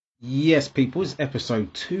Yes, people, it's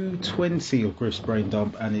episode 220 of Griff's Brain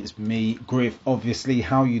Dump, and it's me, Griff. Obviously,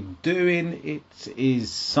 how you doing? It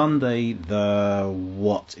is Sunday,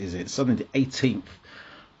 what is it? Sunday the 18th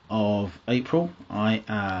of April. I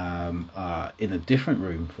am in a different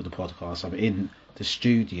room for the podcast. I'm in the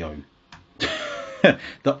studio,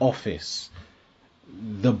 the office,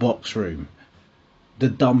 the box room, the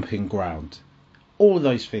dumping ground. All of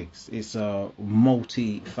those things. It's a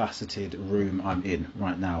multi-faceted room I'm in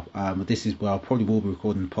right now. This is where I probably will be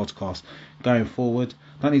recording the podcast going forward.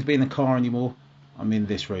 Don't need to be in the car anymore. I'm in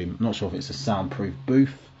this room. I'm not sure if it's a soundproof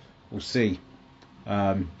booth. We'll see.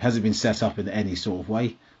 Hasn't been set up in any sort of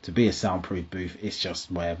way to be a soundproof booth. It's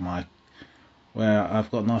just where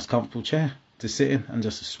I've got a nice comfortable chair to sit in and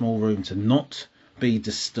just a small room to not be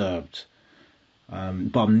disturbed.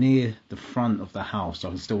 But I'm near the front of the house, so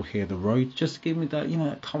I can still hear the road. Just to give me that,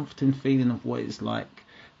 that comforting feeling of what it's like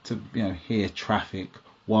to, hear traffic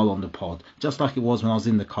while on the pod. Just like it was when I was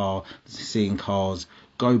in the car, seeing cars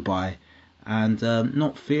go by, and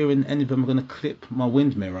not fearing any of them are going to clip my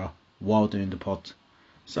wind mirror while doing the pod.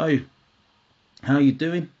 So, how are you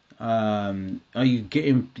doing? Are you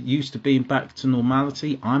getting used to being back to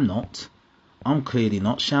normality? I'm not. I'm clearly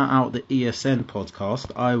not. Shout out the ESN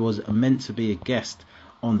podcast. I was meant to be a guest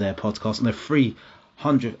on their podcast on their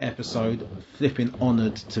 300th episode. Flipping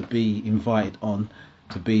honoured to be invited on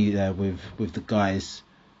to be there with the guys,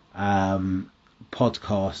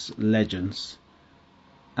 podcast legends,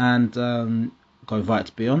 and got invited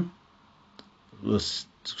to be on. Was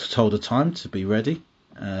told the time to be ready.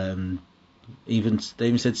 They even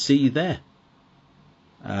said see you there,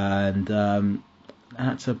 and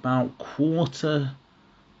at about 1:45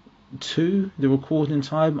 the recording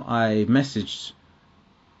time, I messaged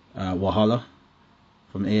Wahala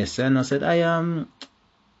from ESN. I said, "Hey,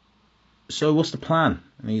 so what's the plan?"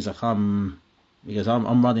 And he's like, I'm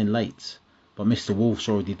running late, but Mr. Wolf's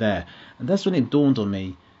already there." And that's when it dawned on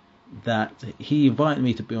me that he invited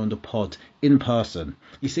me to be on the pod in person.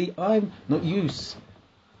 You see, I'm not used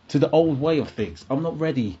to the old way of things. I'm not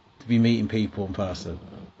ready to be meeting people in person.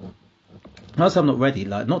 As I'm not ready,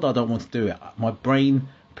 not that I don't want to do it, my brain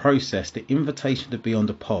processed the invitation to be on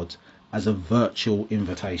the pod as a virtual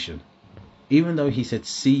invitation. Even though he said,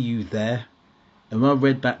 "see you there," and when I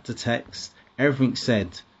read back the text, everything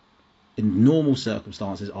said, in normal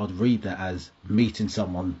circumstances, I'd read that as meeting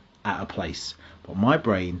someone at a place. But my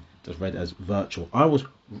brain just read it as virtual.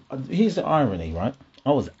 Here's the irony, right?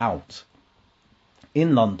 I was out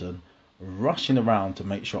in London, rushing around to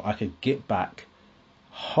make sure I could get back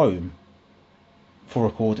home for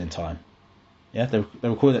recording time. Yeah, they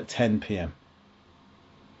recorded at 10 p.m.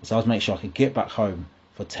 So I was making sure I could get back home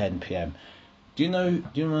for 10 p.m. Do you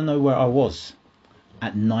want to know where I was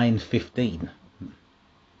at 9:15? Do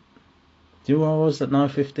you know where I was at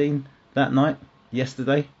 9:15 that night,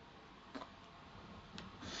 yesterday?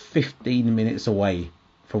 15 minutes away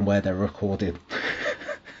from where they recorded.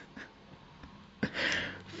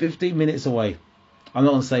 15 minutes away. I'm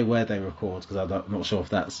not going to say where they record because I'm not sure if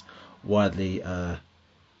that's widely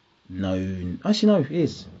known. Actually, no, it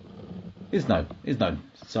is. It's known.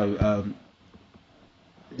 So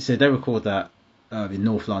they record that in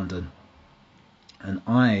North London, and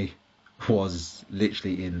I was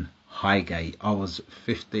literally in Highgate. I was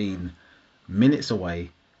 15 minutes away,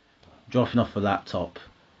 dropping off a laptop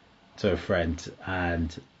to a friend,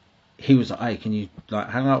 and he was like, "Hey, can you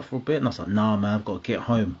hang out for a bit?" And I was like, "Nah, man, I've got to get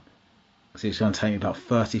home." So it's going to take me about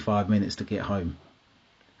 35 minutes to get home.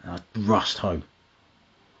 And I rushed home.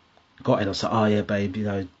 Got in, I was like, "Oh yeah, babe,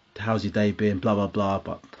 how's your day been? Blah, blah, blah.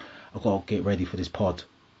 But I've got to get ready for this pod."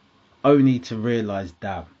 Only to realise,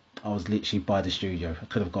 damn, I was literally by the studio. I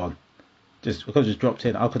could have gone. I could have just dropped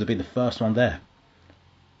in. I could have been the first one there.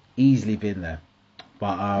 Easily been there.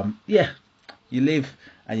 But yeah, you live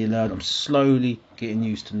and you learn. I'm slowly getting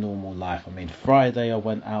used to normal life. I mean, Friday I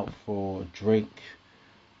went out for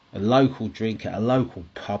a local drink at a local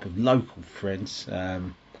pub with local friends.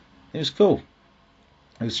 It was cool.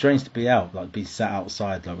 It was strange to be out, be sat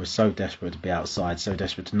outside. We're so desperate to be outside, so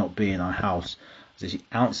desperate to not be in our house. I was actually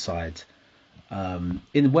outside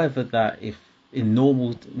in weather that, if in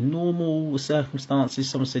normal circumstances,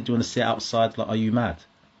 someone said, "Do you want to sit outside?" Are you mad?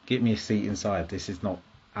 Get me a seat inside. This is not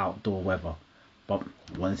outdoor weather. But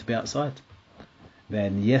I wanted to be outside.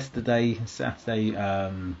 Then yesterday, Saturday,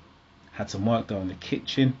 had some work done in the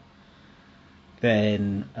kitchen.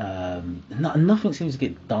 Then nothing seems to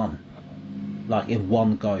get done in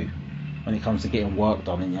one go when it comes to getting work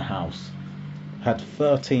done in your house. Had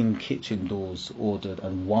 13 kitchen doors ordered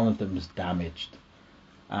and one of them was damaged.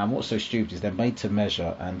 What's so stupid is they're made to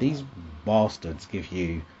measure, and these bastards give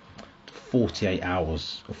you 48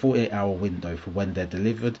 hours, a 48-hour window for when they're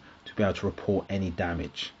delivered to be able to report any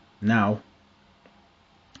damage. Now,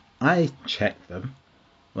 I checked them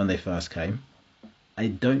when they first came. I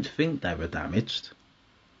don't think they were damaged.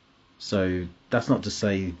 So that's not to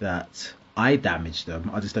say that I damaged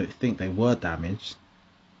them. I just don't think they were damaged.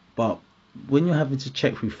 But when you're having to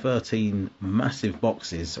check through 13 massive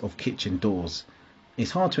boxes of kitchen doors,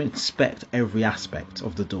 it's hard to inspect every aspect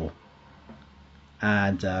of the door.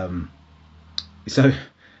 And so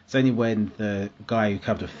it's only when the guy who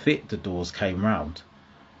came to fit the doors came round,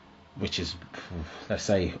 which is, let's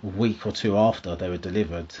say, a week or two after they were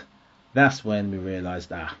delivered, that's when we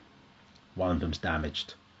realised, one of them's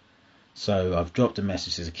damaged. So I've dropped a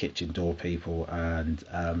message to the kitchen door people, and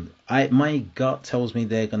my gut tells me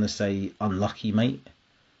they're going to say, unlucky mate,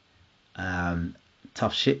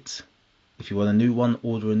 tough shit. If you want a new one,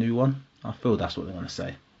 order a new one. I feel that's what they're going to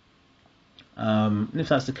say. And if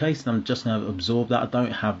that's the case, then I'm just going to absorb that. I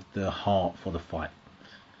don't have the heart for the fight.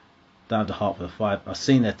 I've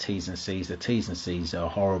seen their T's and C's. The T's and C's are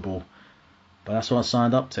horrible, but that's what I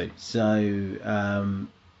signed up to. So,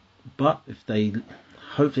 but if they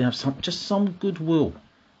hopefully have some goodwill,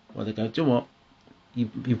 where they go, do you know what?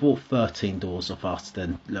 You bought 13 doors off us,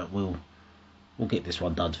 then look, we'll get this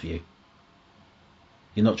one done for you.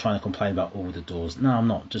 You're not trying to complain about all the doors. No, I'm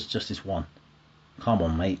not. Just this one. Come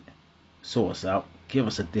on, mate. Sort us out. Give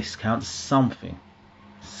us a discount. Something,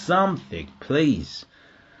 please.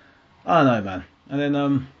 I don't know, man. And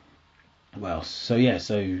then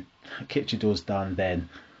so kitchen doors done. Then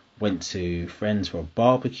went to friends for a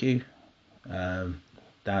barbecue down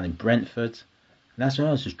in Brentford. And that's when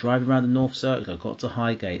I was just driving around the North Circular. I got to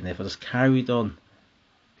Highgate, and if I just carried on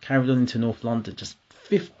into North London, just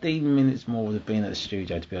 15 minutes more would have been at the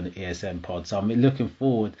studio to be on the ESM pod. So I'm looking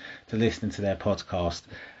forward to listening to their podcast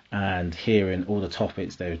and hearing all the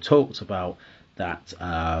topics they've talked about that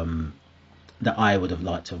that I would have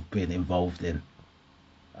liked to have been involved in,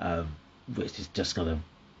 which is just gonna,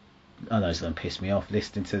 I know it's gonna piss me off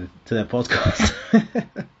listening to their podcast.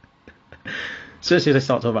 Especially if they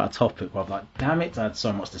start talking about a topic where I'm like, damn it, I had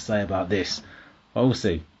so much to say about this. But we'll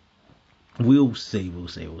see. We'll see.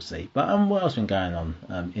 But what else has been going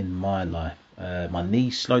on in my life? My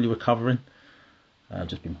knee's slowly recovering. I've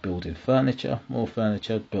just been building more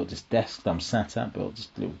furniture. Built this desk that I'm sat at. Built this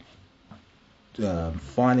little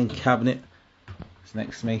filing cabinet that's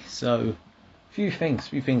next to me. So a few things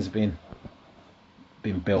have been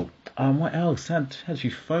built. What else? Had a few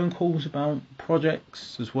phone calls about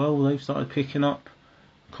projects as well. They've started picking up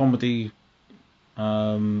comedy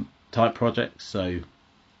type projects. So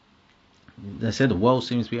they said the world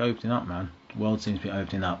seems to be opening up, man. The world seems to be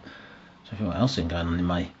opening up. So I think what else is going on in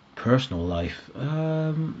my personal life?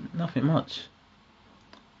 Nothing much.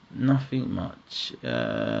 My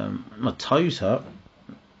toes hurt.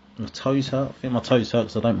 I think my toes hurt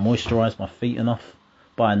because I don't moisturise my feet enough.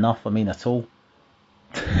 By enough, I mean at all.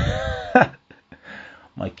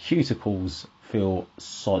 My cuticles feel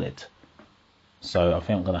solid. So I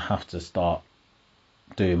think I'm going to have to start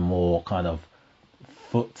doing more kind of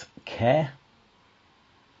foot care.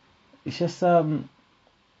 It's just like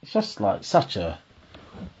the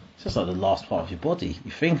last part of your body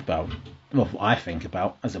you think about. Well, what I think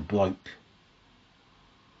about as a bloke.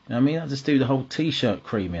 You know what I mean? I just do the whole t-shirt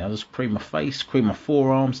creaming. I just cream my face, cream my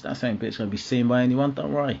forearms. That's ain't bit's going to be seen by anyone,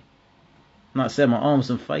 don't worry. Like I said, my arms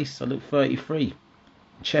and face, I look 33.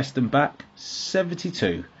 Chest and back,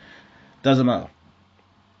 72. Doesn't matter.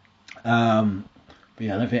 But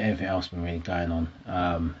yeah, I don't think anything else has been really going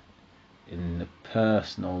on in the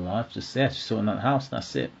personal life. Just sorting out the house.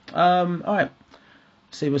 That's it. Alright.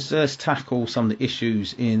 So let's tackle some of the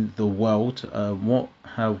issues in the world. What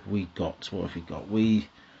have we got? We've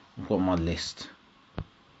got my list.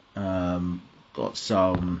 I've got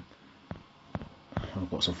some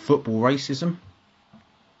football racism.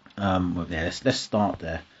 Let's start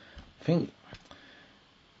there. I think,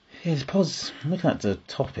 suppose looking at the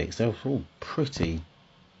topics, they're all pretty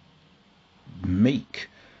meek.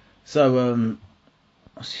 So,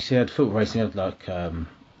 she had football racing, had like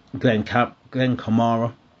Glenn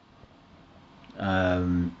Kamara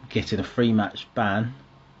getting a 3-match ban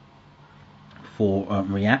for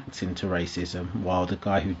reacting to racism, while the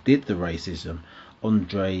guy who did the racism,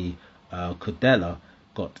 Andre Cordella,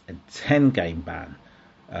 got a 10-game ban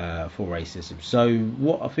for racism. So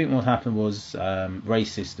what happened was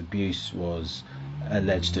racist abuse was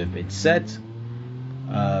alleged to have been said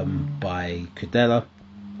by Cordella.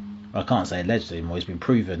 I can't say alleged anymore. It's been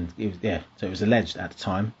proven. So it was alleged at the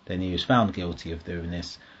time. Then he was found guilty of doing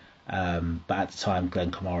this. But at the time,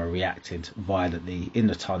 Glenn Kamara reacted violently in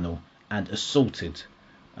the tunnel and assaulted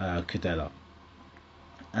Kudela.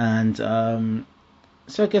 And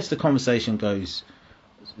so I guess the conversation goes.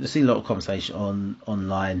 I see a lot of conversation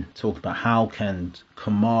online talk about how can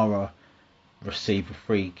Kamara receive a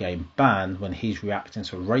 3-game ban when he's reacting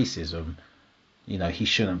to racism. He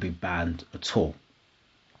shouldn't be banned at all.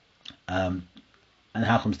 And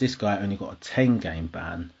how comes this guy only got a 10-game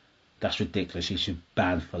ban? That's ridiculous. He should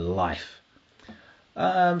ban for life.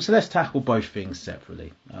 So let's tackle both things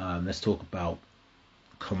separately. Let's talk about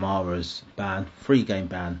Kamara's ban, 3-game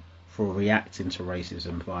ban for reacting to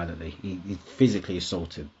racism violently. He physically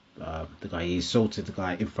assaulted the guy. He assaulted the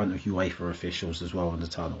guy in front of UEFA officials as well in the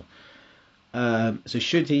tunnel. So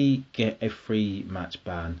should he get a 3-match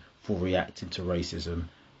ban for reacting to racism?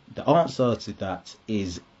 The answer to that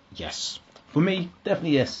is yes. For me,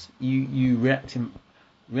 definitely yes. You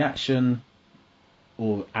reaction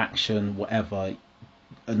or action, whatever,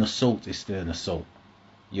 an assault is still an assault.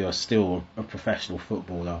 You're still a professional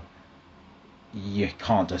footballer. You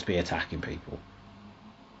can't just be attacking people.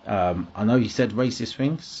 I know you said racist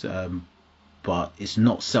things, but it's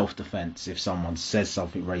not self-defense if someone says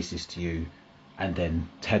something racist to you and then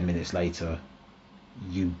 10 minutes later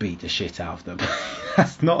you beat the shit out of them.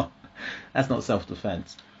 That's not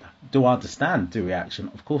self-defense. Do I understand the reaction?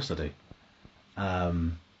 Of course I do.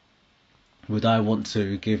 Would I want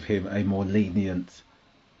to give him a more lenient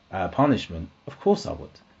punishment? Of course I would.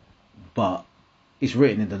 But it's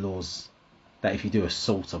written in the laws that if you do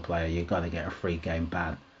assault a player, you're going to get a 3-game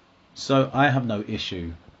ban. So I have no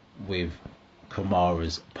issue with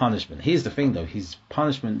Kamara's punishment. Here's the thing though, his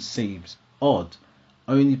punishment seems odd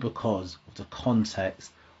only because of the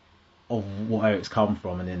context of where it's come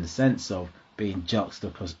from, and in the sense of being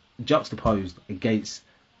juxtaposed against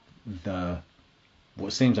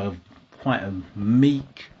what seems like quite a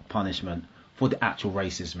meek punishment for the actual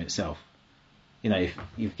racism itself. If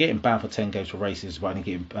you're getting banned for 10 games for racism, but only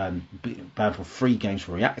getting banned for 3 games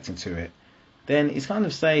for reacting to it, then it's kind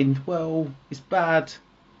of saying, well, it's bad,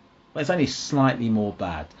 but it's only slightly more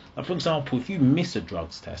bad. Like, for example, if you miss a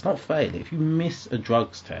drugs test, not fail it, if you miss a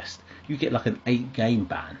drugs test, you get like an 8-game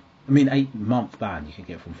ban. 8-month ban you can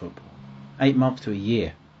get from football. 8 months to a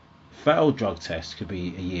year. Failed drug test could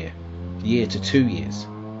be a year to 2 years.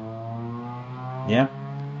 Yeah?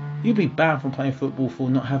 You'll be banned from playing football for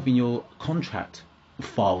not having your contract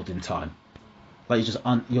filed in time. Like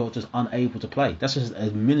you're just unable to play. That's just an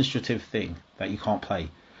administrative thing that you can't play.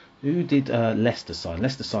 Who did Leicester sign?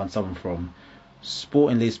 Leicester signed someone from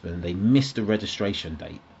Sporting Lisbon. They missed the registration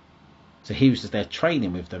date, so he was just there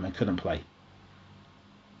training with them and couldn't play.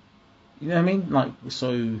 You know what I mean? Like,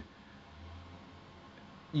 so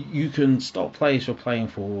you can stop players from playing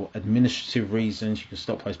for administrative reasons. You can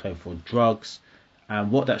stop players playing for drugs.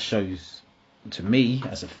 And what that shows to me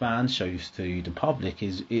as a fan, shows to the public,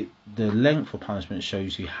 is the length of punishment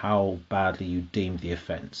shows you how badly you deem the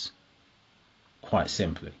offence. Quite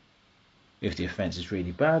simply. If the offence is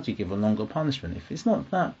really bad, you give a longer punishment. If it's not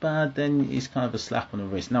that bad, then it's kind of a slap on the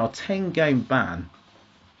wrist. Now, a 10-game ban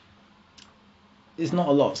is not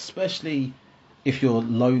a lot, especially if your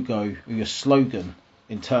logo or your slogan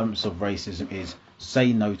in terms of racism is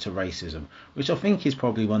 "Say no to racism," which I think is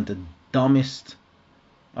probably one of the dumbest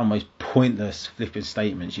and most pointless flipping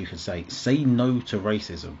statements you could say. Say no to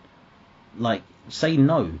racism. Like, say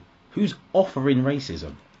no. Who's offering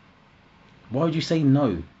racism? Why would you say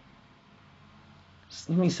no?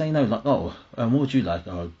 Let me say no. Like, what would you like?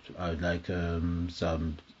 I'd like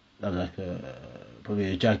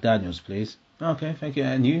probably a Jack Daniels, please. Okay, thank you.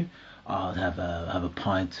 And you? I'll have a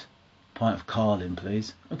pint of Carlin,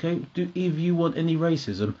 please. Okay. Do either you want any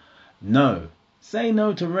racism? No. Say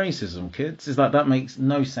no to racism, kids. It's like, that makes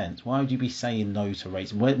no sense. Why would you be saying no to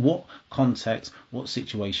racism? What context, what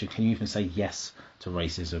situation can you even say yes to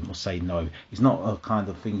racism or say no? It's not a kind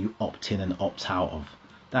of thing you opt in and opt out of.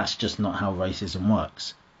 That's just not how racism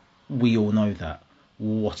works. We all know that.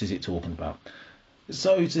 What is it talking about?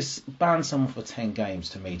 So to ban someone for 10 games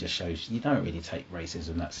to me just shows you don't really take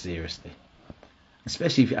racism that seriously.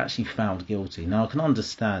 Especially if you're actually found guilty. Now, I can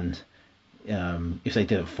understand if they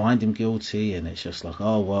didn't find him guilty and it's just like,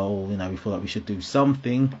 oh well, we feel like we should do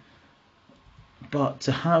something. But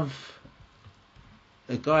to have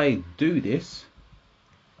a guy do this,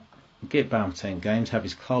 get banned for 10 games, have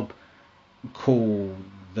his club call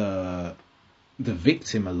the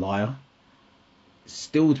victim a liar,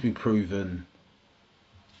 still to be proven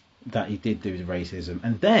that he did do the racism,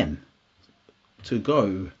 and then to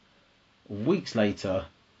go weeks later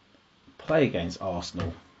play against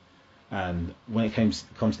Arsenal, and when it comes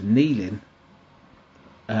to kneeling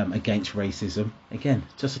against racism, again,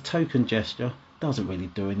 just a token gesture, doesn't really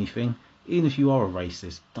do anything. even if you are a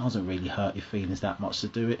racist, doesn't really hurt your feelings that much to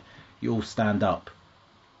do it. You all stand up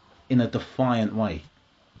in a defiant way.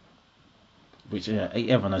 Which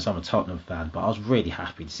everyone knows I'm a Tottenham fan, but I was really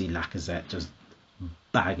happy to see Lacazette just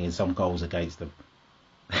bagging some goals against them.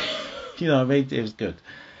 You know what I mean? It was good.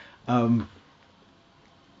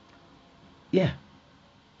 Yeah,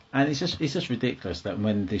 and it's just ridiculous that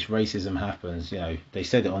when this racism happens, you know, they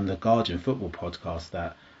said it on the Guardian football podcast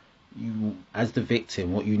that you, as the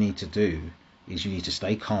victim, what you need to do is you need to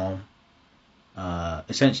stay calm.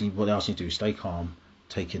 Essentially, what they ask you to do is stay calm,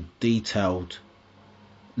 take a detailed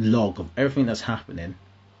log of everything that's happening,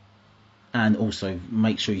 and also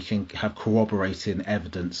make sure you can have corroborating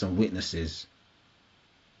evidence and witnesses,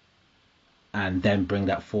 and then bring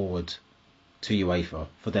that forward to UEFA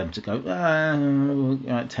for them to go,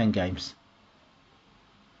 right, 10 games.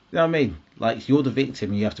 You know what I mean? Like, you're the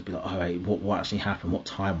victim, you have to be like, alright, what actually happened? What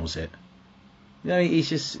time was it? You know, it's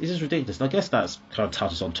just ridiculous. And I guess that's kind of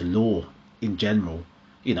touches on to law in general.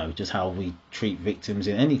 You know, just how we treat victims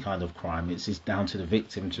in any kind of crime. It's down to the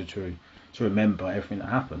victim to remember everything that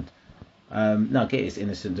happened. Now, I get it's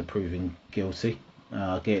innocent to proving guilty.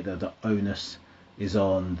 I get that the onus is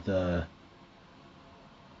on the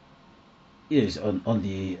on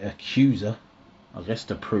the accuser, I guess,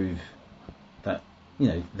 to prove that, you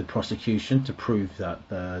know, the prosecution to prove that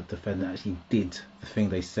the defendant actually did the thing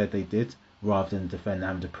they said they did, rather than the defendant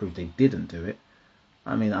having to prove they didn't do it.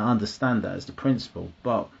 I mean, I understand that as the principle,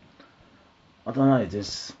 but I don't know,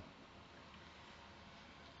 there's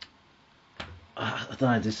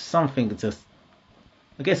something that just,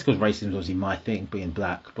 I guess because racism is obviously my thing, being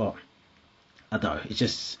black, but I don't know, it's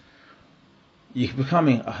just, you're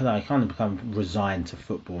becoming, I don't know, you kind of become resigned to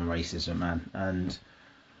football and racism, man, and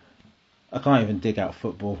I can't even dig out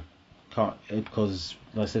football, because,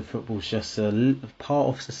 like I said, football's just a part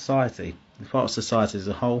of society, part of society as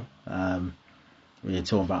a whole. We're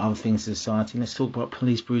talking about other things in society. Let's talk about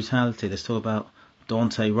police brutality. Let's talk about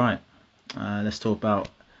Dante Wright. Let's talk about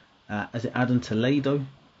is it Adam Toledo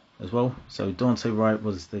as well? So Dante Wright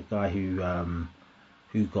was the guy who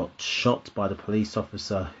got shot by the police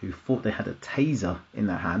officer who thought they had a taser in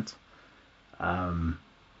their hand.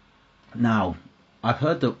 Now, I've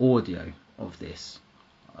heard the audio of this.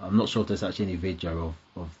 I'm not sure if there's actually any video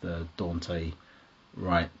of the Dante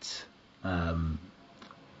Wright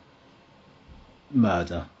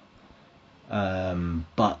murder,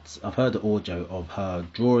 but I've heard the audio of her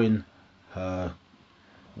drawing her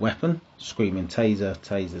weapon, screaming taser,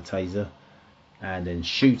 taser, taser, and then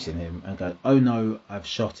shooting him and go, oh no, I've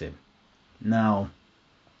shot him. Now,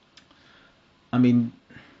 I mean,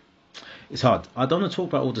 it's hard. I don't want to talk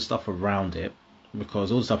about all the stuff around it,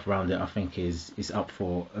 because all the stuff around it I think is up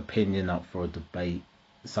for opinion, up for a debate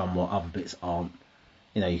somewhat. Other bits aren't.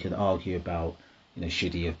 You know, you could argue about, you know,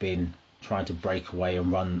 should he have been trying to break away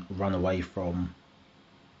and run away from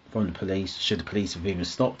the police? Should the police have even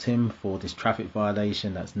stopped him for this traffic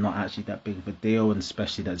violation that's not actually that big of a deal, and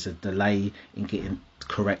especially there's a delay in getting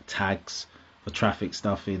correct tags for traffic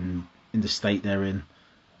stuff in the state they're in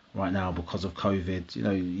right now because of COVID? You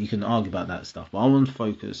know, you can argue about that stuff, but I want to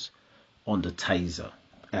focus on the taser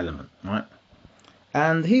element, right?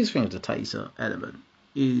 And here's the thing with the taser element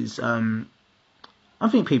is, I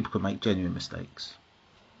think people can make genuine mistakes.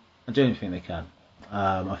 I genuinely think they can.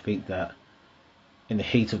 I think that in the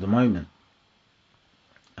heat of the moment,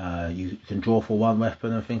 you can draw for one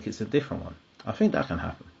weapon and think it's a different one. I think that can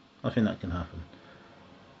happen.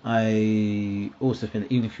 I also think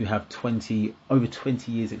that even if you have over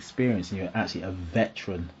 20 years experience and you're actually a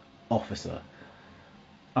veteran officer,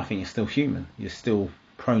 I think you're still human. You're still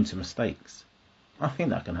prone to mistakes. I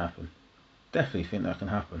think that can happen. Definitely think that can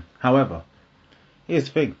happen. However, here's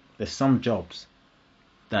the thing. There's some jobs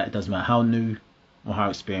that it doesn't matter how new or how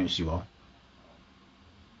experienced you are,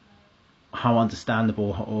 how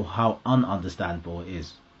understandable or how ununderstandable it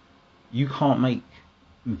is. You can't make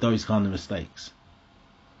those kind of mistakes.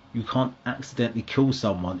 You can't accidentally kill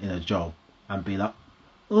someone in a job and be like,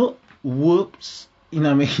 oh, whoops. You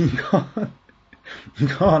know what I mean? You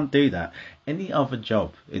can't do that. Any other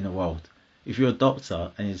job in the world, if you're a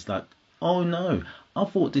doctor and it's like, oh no, I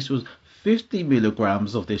thought this was 50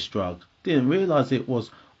 milligrams of this drug, didn't realise it was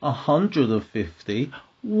 150.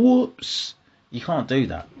 Whoops. You can't do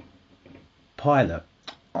that. Pilot,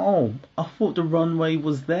 oh, I thought the runway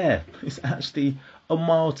was there. It's actually a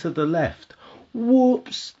mile to the left.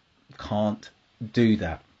 Whoops. Can't do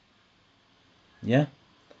that. Yeah?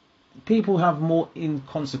 People have more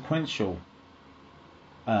inconsequential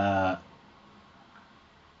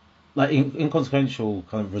inconsequential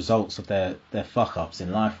kind of results of their fuck ups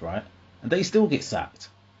in life, right? And they still get sacked.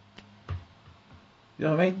 You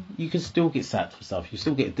know what I mean? You can still get sacked for stuff. You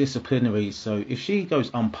still get disciplinary. So if she goes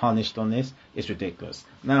unpunished on this, it's ridiculous.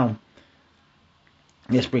 Now,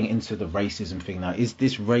 let's bring it into the racism thing now. Is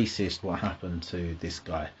this racist what happened to this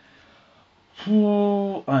guy?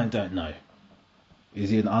 I don't know. Is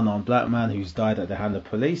he an unarmed black man who's died at the hand of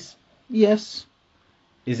police? Yes.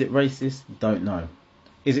 Is it racist? Don't know.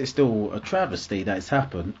 Is it still a travesty that it's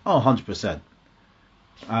happened? Oh, 100%.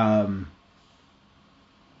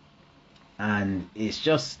 And it's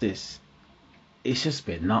just this. It's just a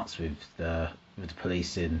bit nuts with the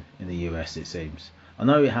police in the US. It seems. I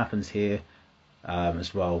know it happens here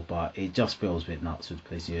as well, but it just feels a bit nuts with the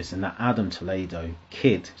police in the US. And that Adam Toledo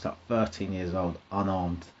kid, who's like 13 years old,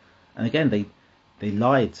 unarmed, and again they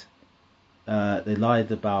lied. They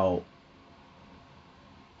lied about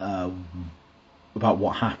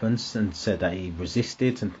what happened and said that he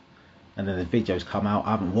resisted, and then the videos come out.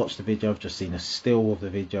 I haven't watched the video, I've just seen a still of the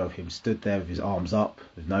video of him stood there with his arms up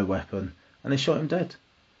with no weapon, and they shot him dead.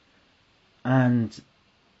 And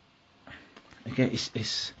again,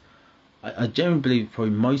 I genuinely believe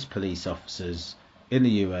probably most police officers in the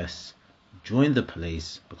US join the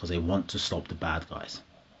police because they want to stop the bad guys.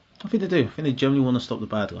 I think they do. I think they generally want to stop the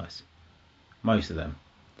bad guys. Most of them.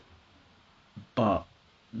 But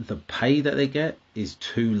the pay that they get is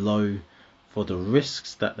too low for the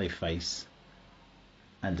risks that they face,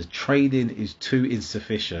 and the training is too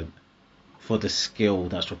insufficient for the skill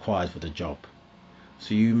that's required for the job.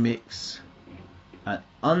 So you mix an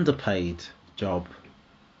underpaid job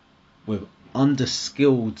with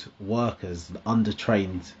underskilled workers,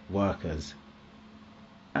 undertrained workers,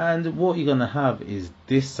 and what you're going to have is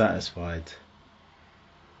dissatisfied,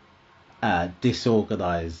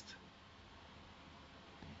 disorganized,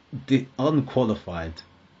 unqualified,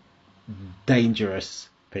 dangerous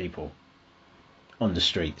people on the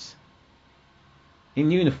streets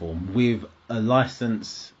in uniform with a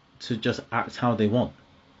license to just act how they want.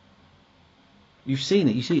 You've seen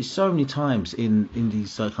it. You see it so many times in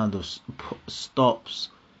these kind of stops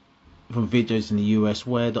from videos in the US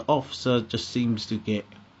where the officer just seems to get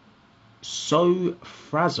so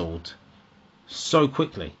frazzled so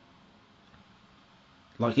quickly.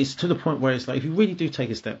 Like, it's to the point where it's like, if you really do take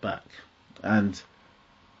a step back, and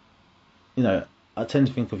you know, I tend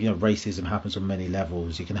to think of, racism happens on many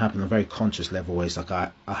levels. It can happen on a very conscious level where it's like,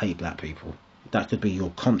 I hate black people. That could be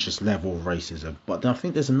your conscious level of racism. But then I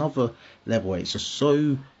think there's another level where it's just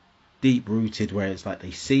so deep rooted where it's like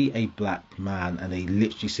they see a black man and they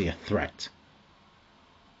literally see a threat,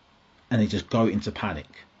 and they just go into panic.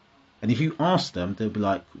 And if you ask them, they'll be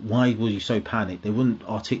like, why were you so panicked? They wouldn't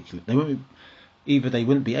articulate. Either they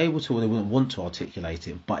wouldn't be able to, or they wouldn't want to articulate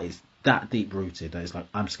it. But it's that deep rooted that it's like,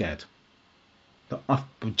 I'm scared. I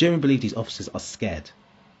genuinely believe these officers are scared.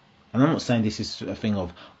 And I'm not saying this is a thing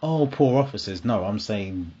of, oh, poor officers. No, I'm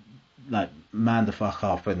saying, like, man the fuck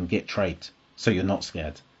up and get trained so you're not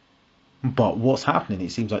scared. But what's happening,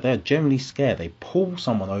 it seems like they're generally scared. They pull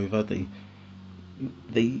someone over, and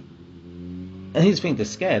here's the thing, they're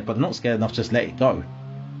scared, but they're not scared enough to just let it go.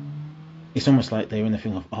 It's almost like they're in the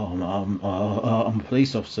thing of, I'm a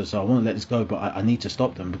police officer, so I want to let this go, but I need to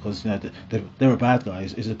stop them because they're a bad guy.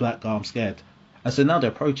 It's a black guy, I'm scared. And so now they're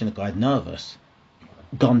approaching the guy nervous,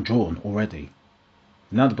 gun drawn already.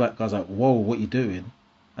 Now the black guy's like, whoa, what you doing?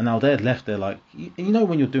 And now they're left there like,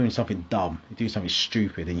 when you're doing something dumb, you do something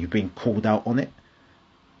stupid and you're being called out on it,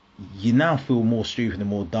 you now feel more stupid and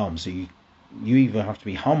more dumb. So you either have to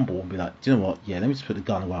be humble and be like, do you know what? Yeah, let me just put the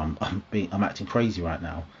gun away. I'm acting crazy right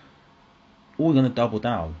now. Or you're going to double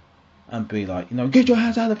down and be like, get your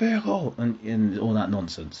hands out of the vehicle and all that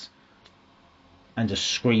nonsense. And just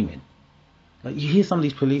screaming. Like, you hear some of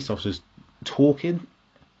these police officers talking,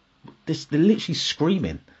 they're literally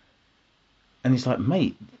screaming. And it's like,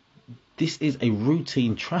 mate, this is a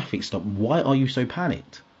routine traffic stop. Why are you so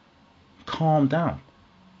panicked? Calm down.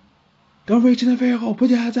 Don't reach in the vehicle.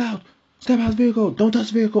 Put your hands out. Step out of the vehicle. Don't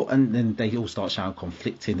touch the vehicle. And then they all start shouting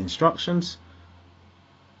conflicting instructions.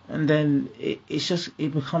 And then it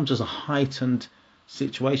becomes just a heightened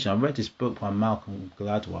situation. I read this book by Malcolm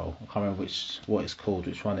Gladwell. I can't remember what it's called,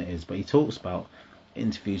 which one it is. But he talks about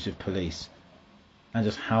interviews with police and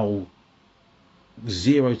just how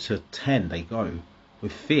 0 to 10 they go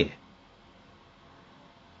with fear.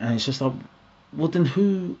 And it's just like, well, then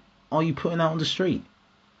who are you putting out on the street?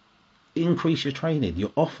 Increase your training.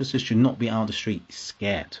 Your officers should not be out on the street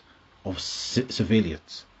scared of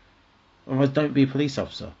civilians. Otherwise, don't be a police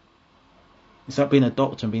officer. It's like being a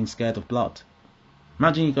doctor and being scared of blood.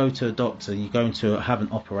 Imagine you go to a doctor, you go to have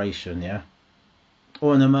an operation, yeah,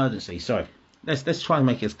 or an emergency. Sorry, let's try and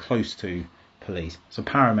make it as close to police. So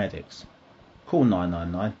paramedics, call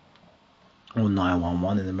 999. or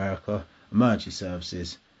 911 in America, emergency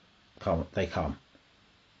services, they come.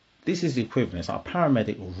 This is the equivalent. It's like a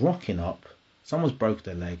paramedic rocking up, someone's broken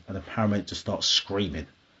their leg, and the paramedic just starts screaming.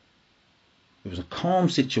 It was a calm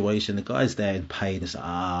situation, the guy's there in pain, it's like,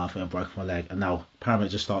 I think I broke my leg, and now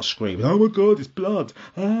paramedic just starts screaming, oh my god, it's blood,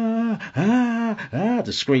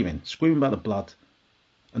 just screaming about the blood,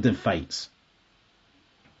 and then faints.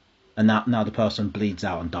 And now the person bleeds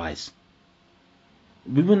out and dies.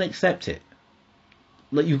 We wouldn't accept it.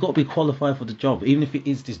 Like, you've got to be qualified for the job, even if it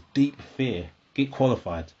is this deep fear. Get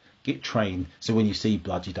qualified, get trained, so when you see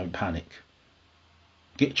blood, you don't panic.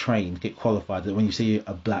 Get trained, get qualified, that when you see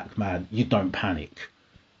a black man, you don't panic.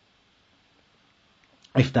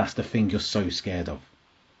 If that's the thing you're so scared of,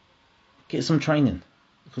 get some training,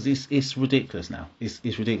 because it's ridiculous now. It's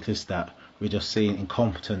ridiculous that we're just seeing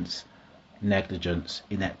incompetence, negligence,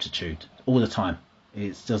 ineptitude all the time.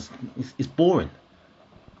 It's just it's boring.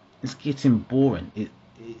 It's getting boring.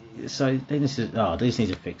 So they just need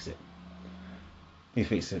to fix it. They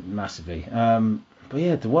fix it massively. But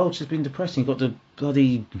yeah, the world's just been depressing. You've got the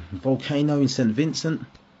bloody volcano in St. Vincent.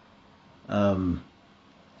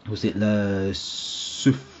 Was it Le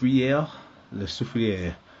Soufriere?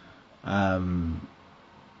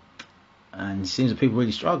 And it seems that people are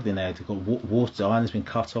really struggling there. They've got water. The island's been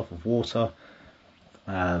cut off of water.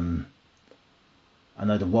 I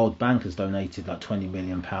know the World Bank has donated like £20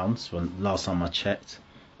 million when last time I checked,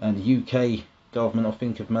 and the UK government, I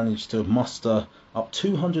think, have managed to muster up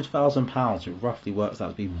 £200,000, which roughly works out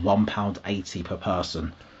to be £1.80 per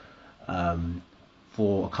person,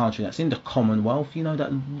 for a country that's in the Commonwealth. You know,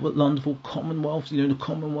 that wonderful Commonwealth, you know, the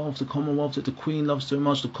Commonwealth that the Queen loves so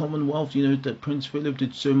much, the Commonwealth, you know, that Prince Philip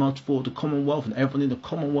did so much for the Commonwealth, and everyone in the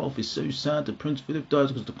Commonwealth is so sad that Prince Philip died,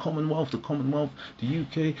 because the Commonwealth, the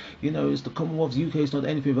UK, you know, it's the Commonwealth. The UK is not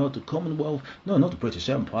anything about the Commonwealth. No, not the British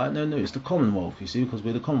Empire. No, it's the Commonwealth, you see, because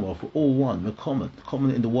we're the Commonwealth. We're all one. We're common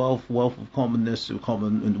in the wealth of commonness. We're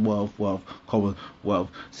common in the wealth, Commonwealth.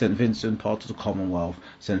 St. Vincent, part of the Commonwealth.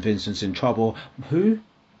 St. Vincent's in trouble. Who?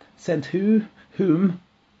 Sent who? Whom?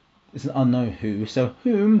 It's an unknown who. So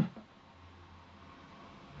whom?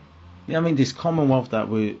 Yeah, I mean, this Commonwealth that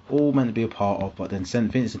we're all meant to be a part of, but then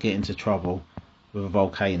St. Vincent get into trouble with a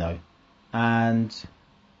volcano, and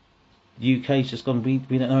UK's just gone, we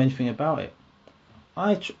don't know anything about it.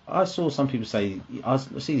 I saw some people say, I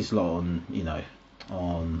see this a lot on, you know,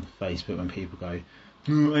 on Facebook, when people go, I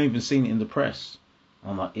ain't even seen it in the press.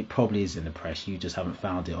 I'm like, it probably is in the press, you just haven't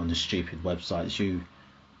found it on the stupid websites you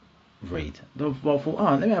read. Well, I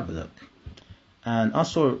thought, let me have a look. And I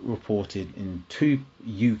saw it reported in 2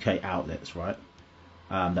 UK outlets, right?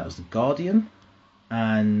 That was The Guardian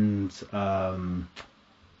and I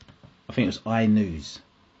think it was iNews.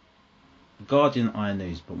 Guardian,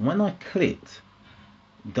 iNews. But when I clicked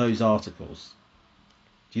those articles,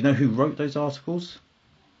 do you know who wrote those articles?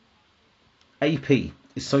 AP,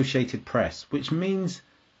 Associated Press, which means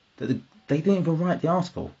that they didn't even write the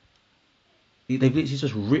article. They've literally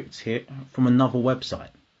just ripped it from another website.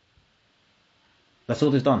 That's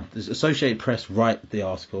all they've done. The Associated Press write the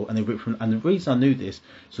article, and they rip from. And the reason I knew this is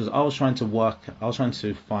because I was trying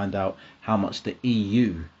to find out how much the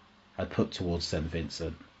EU had put towards St.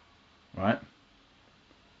 Vincent, right?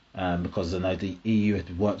 Because I know the EU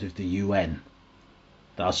had worked with the UN.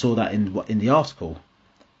 That I saw that in the article,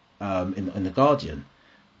 in the Guardian.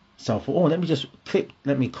 So I thought,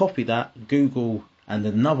 let me copy that, Google, and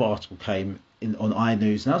then another article came in on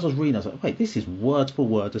iNews, and as I was reading, I was like, wait, this is word for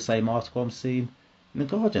word the same article I'm seeing in the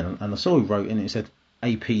Guardian, and I saw he wrote in it, it said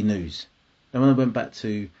AP News. Then when I went back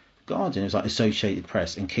to Guardian, it was like Associated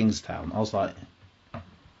Press in Kingstown. I was like,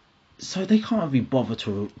 so they can't be bothered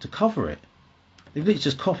to cover it. They've literally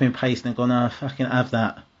just copy and paste and gone, fucking have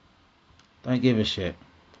that. Don't give a shit.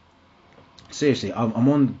 Seriously, I'm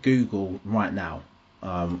on Google right now,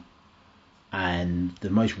 and the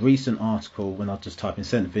most recent article, when I just type in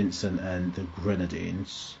St. Vincent and the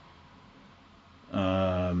Grenadines,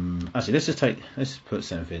 actually let's just put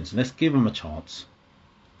St. Vincent. Let's give them a chance.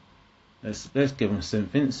 Let's give them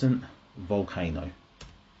St. Vincent volcano.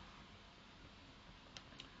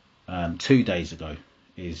 2 days ago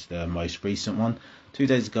is the most recent one. 2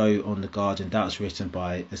 days ago on the Guardian. That was written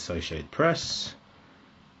by Associated Press.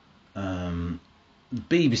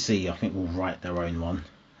 BBC, I think, will write their own one,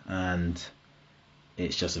 and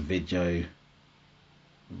it's just a video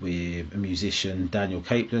with a musician, Daniel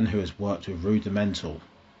Capelin, who has worked with Rudimental.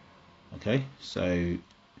 Okay, so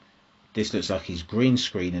this looks like he's green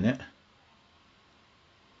screening it.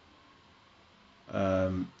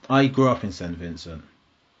 I grew up in St. Vincent.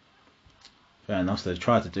 Fair enough, so they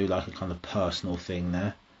tried to do like a kind of personal thing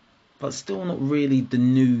there. but still not really the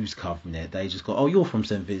news covering it. They just go, oh, you're from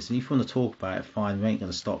St Vincent, if you want to talk about it, fine, we ain't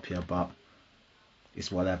going to stop you, but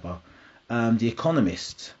it's whatever. The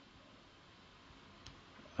Economist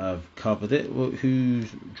have covered it. Who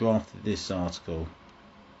drafted this article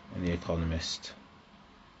in The Economist?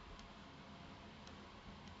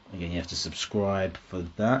 Again, you have to subscribe for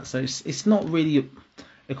that. So it's not really...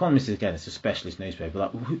 Economist, again, it's a specialist newspaper.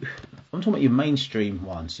 Like, I'm talking about your mainstream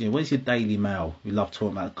ones. You know, where's your Daily Mail? We love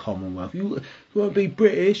talking about the Commonwealth. You want to be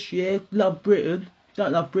British? Yeah, love Britain. If you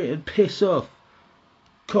don't love Britain, piss off.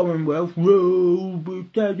 Commonwealth, rule,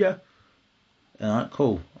 Britannia. Alright,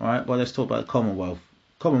 cool. Alright, well, let's talk about the Commonwealth.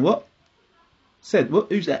 Common what? Said, what?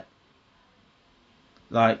 Who's that?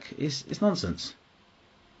 Like, it's nonsense.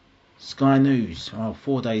 Sky News. Oh,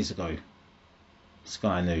 4 days ago.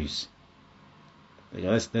 Sky News. There you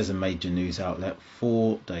go. There's a major news outlet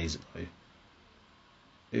 4 days ago.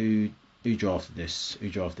 Who drafted this? Who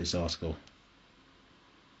drafted this article?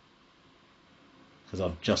 Because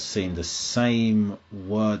I've just seen the same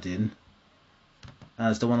wording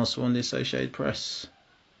as the one I saw in the Associated Press.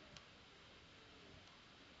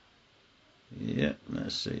 Yeah,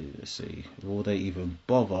 let's see. Will they even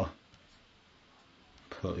bother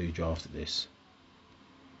put who drafted this?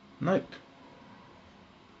 Nope.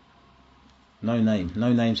 No name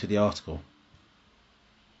to the article.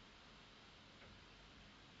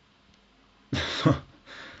 No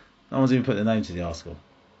one's even put the name to the article.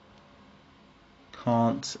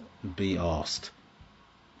 Can't be asked.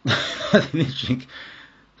 Literally,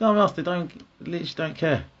 can't be asked. They literally don't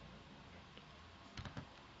care.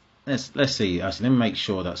 Let's see. Actually, let me make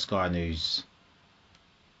sure that Sky News.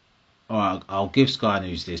 Alright, I'll give Sky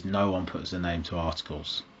News this. No one puts the name to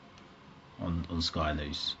articles on Sky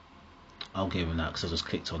News. I'll give him that because I just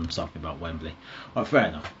clicked on something about Wembley. Right, fair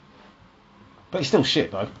enough. But it's still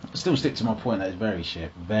shit, though. I still stick to my point that it's very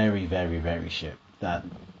shit. Very, very, very shit. That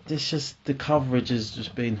it's just, the coverage has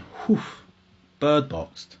just been bird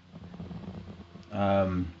boxed.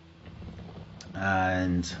 And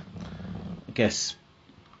I guess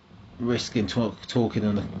risking talking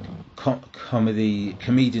on the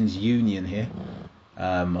comedians union here.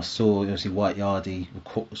 I saw obviously White Yardie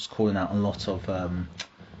was calling out a lot of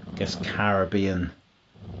I guess Caribbean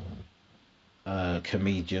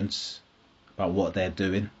comedians about what they're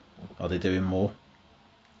doing. Are they doing more?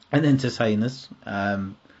 And entertainers,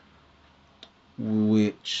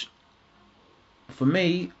 which for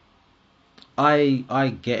me,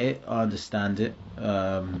 I get it, I understand it,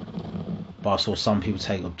 but I saw some people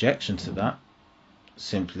take objection to that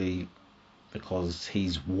simply because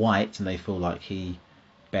he's white and they feel like he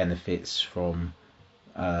benefits from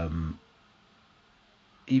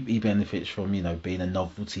he benefits from, you know, being a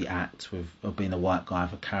novelty act or being a white guy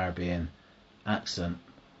with a Caribbean accent.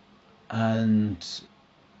 And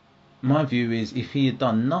my view is, if he had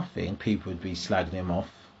done nothing, people would be slagging him off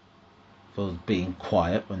for being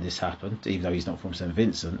quiet when this happened, even though he's not from St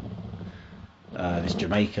Vincent. It's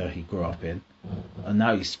Jamaica he grew up in, and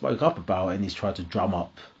now he spoke up about it and he's tried to drum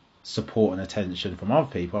up support and attention from other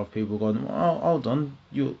people. Other people going, well, hold on,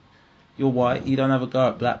 you're white, you don't have a go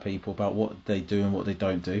at black people about what they do and what they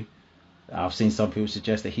don't do. I've seen some people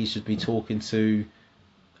suggest that he should be talking to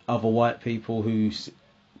other white people who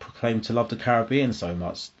proclaim to love the Caribbean so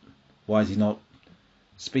much. Why is he not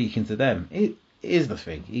speaking to them? It is the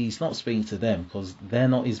thing. He's not speaking to them because they're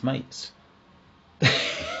not his mates.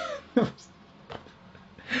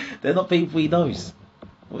 They're not people he knows.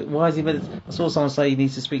 Why is he? I saw someone say he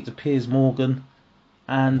needs to speak to Piers Morgan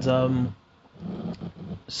and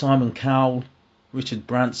Simon Cowell, Richard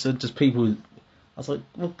Branson, just people. I was like,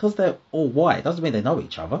 well, because they're all white doesn't mean they know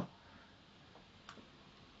each other.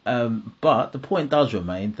 But the point does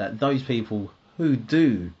remain that those people who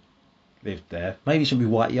do live there, maybe it should be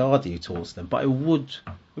White Yardie who talks to them, but it would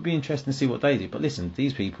be interesting to see what they do. But listen,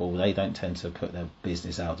 these people, they don't tend to put their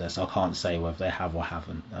business out there, so I can't say whether they have or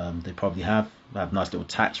haven't. They probably have. They have a nice little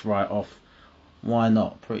tax write-off. Why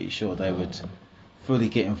not? Pretty sure they would fully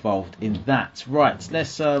get involved in that. Right,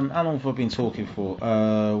 let's how long have I been talking for?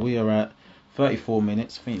 We are at 34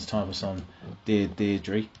 minutes. I think it's time for some Dear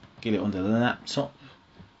Deirdre. Get it on the laptop.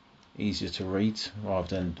 Easier to read rather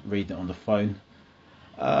than reading it on the phone.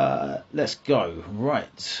 Let's go.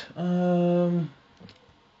 Right.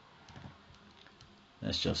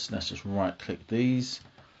 Let's just right click these.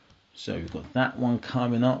 So we've got that one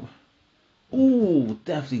coming up. Ooh,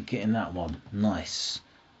 definitely getting that one. Nice.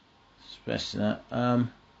 Especially that.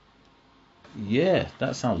 Yeah,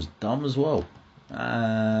 that sounds dumb as well.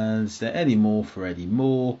 And is there any more for Eddie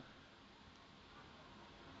Moore?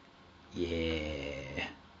 Yeah.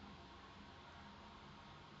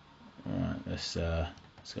 Alright, let's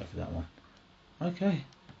Let's go for that one. Okay.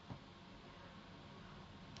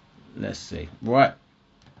 Let's see. Right.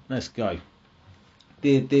 Let's go.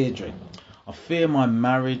 Dear Deirdre, I fear my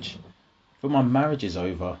marriage. My marriage is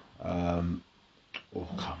over. Oh,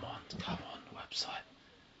 come on, website.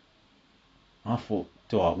 I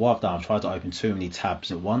thought, what I've done, I've tried to open too many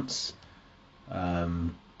tabs at once.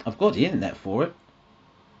 I've got the internet for it.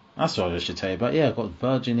 That's what I should tell you about. Yeah, I've got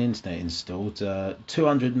Virgin Internet installed.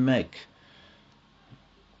 200 meg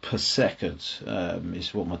per second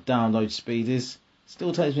is what my download speed is.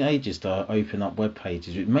 Still takes me ages to open up web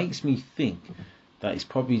pages. It makes me think that it's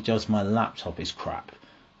probably just my laptop is crap.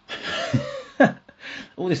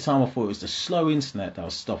 All this time I thought it was the slow internet that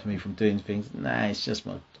was stopping me from doing things. Nah, it's just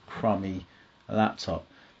my crummy laptop.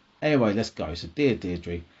 Anyway, let's go. So, dear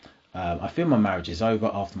Deirdre, I feel my marriage is over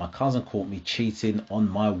after my cousin caught me cheating on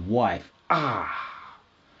my wife.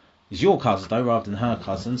 It's your cousin though, rather than her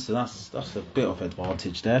cousin, so that's a bit of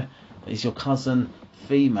advantage there. Is your cousin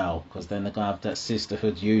female? Because then they're gonna have that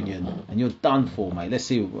sisterhood union, and you're done for, mate. Let's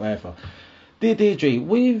see whatever. Dear Deirdre,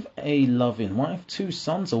 with a loving wife, 2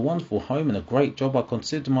 sons, a wonderful home, and a great job, I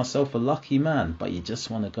consider myself a lucky man. But you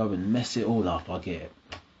just want to go and mess it all up. I get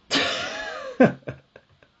it.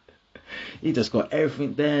 You just got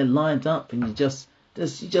everything there lined up, and you just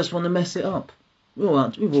want to mess it up. We've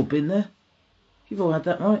all been there. You've all had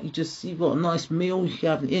that, right? You've got a nice meal, you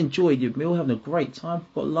enjoyed your meal, having a great time,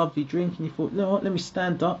 got a lovely drink, and you thought, you know what, let me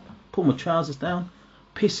stand up, pull my trousers down,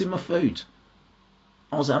 piss in my food.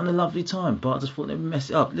 I was having a lovely time, but I just thought, let me mess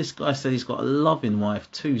it up. This guy said he's got a loving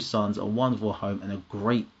wife, 2 sons, a wonderful home, and a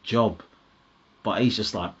great job. But he's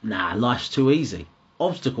just like, nah, life's too easy.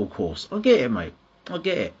 Obstacle course. I get it, mate. I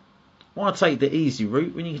get it. Why take the easy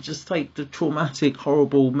route when you can just take the traumatic,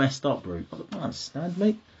 horrible, messed up route? I don't understand,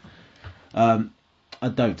 mate. I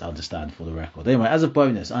don't understand, for the record. Anyway, as a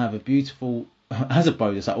bonus, I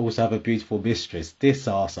also have a beautiful mistress. This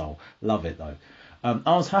arsehole. Love it, though.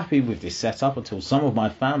 I was happy with this setup until some of my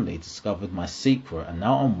family discovered my secret, and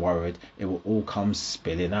now I'm worried it will all come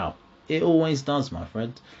spilling out. It always does, my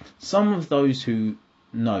friend. Some of those who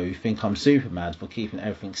know think I'm Superman for keeping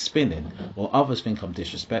everything spinning, while others think I'm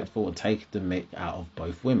disrespectful and taking the mick out of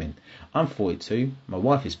both women. I'm 42, my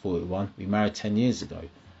wife is 41, we married 10 years ago.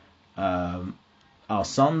 Our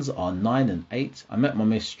sons are 9 and 8. I met my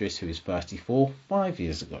mistress, who is 34, 5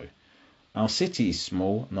 years ago. Our city is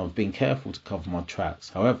small, and I've been careful to cover my tracks.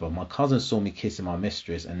 However, my cousin saw me kissing my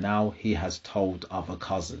mistress, and now he has told other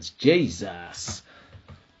cousins. Jesus!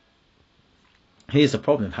 Here's the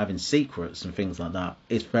problem of having secrets and things like that.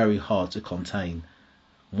 It's very hard to contain.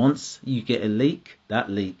 Once you get a leak, that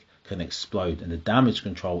leak can explode, and the damage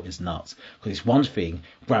control is nuts. Because it's one thing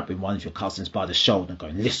grabbing one of your cousins by the shoulder and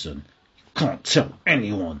going, listen, you can't tell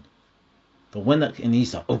anyone. But when that, and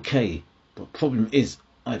he's like, okay, but the problem is,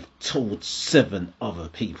 I've told 7 other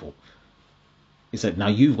people. He said, now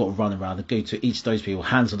you've got to run around and go to each of those people,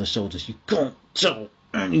 hands on the shoulders. You can't tell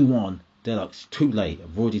anyone. They're like, it's too late.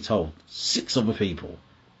 I've already told 6 other people.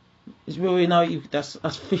 It's really, that's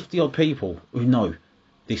 50 odd people who know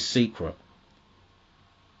this secret.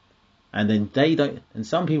 And then they don't, and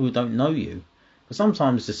some people don't know you. But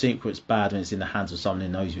sometimes the secret's bad when it's in the hands of someone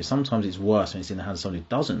who knows you. Sometimes it's worse when it's in the hands of someone who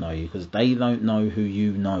doesn't know you, because they don't know who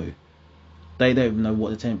you know. They don't even know what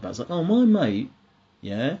they're telling about. It's like, oh, my mate,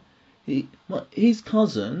 yeah, his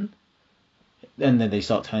cousin. And then they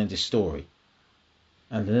start telling this story.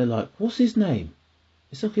 And they're like, what's his name?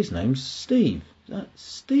 It's like, his name's Steve.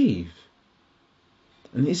 Steve.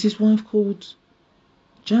 And is his wife called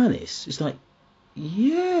Janice? It's like,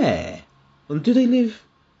 yeah. And do they live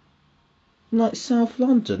in like South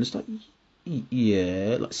London? It's like,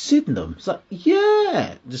 yeah. Like Sydenham. It's like,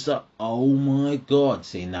 yeah. Just like, oh my God.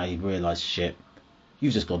 See, now you realise, shit,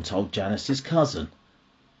 you've just gone and told Janice's cousin.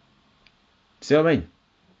 See what I mean?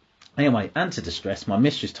 Anyway, and to distress, my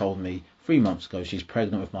mistress told me 3 months ago she's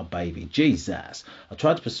pregnant with my baby. Jesus. I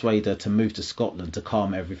tried to persuade her to move to Scotland to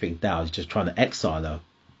calm everything down. She's just trying to exile her.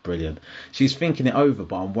 Brilliant. She's thinking it over,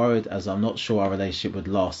 but I'm worried as I'm not sure our relationship would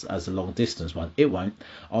last as a long distance one. It won't.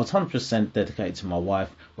 I was 100% dedicated to my wife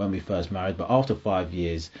when we first married, but after 5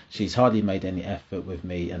 years, she's hardly made any effort with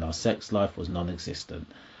me and our sex life was non-existent.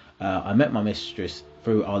 I met my mistress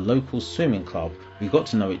through our local swimming club. We got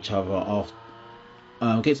to know each other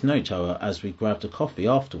as we grabbed a coffee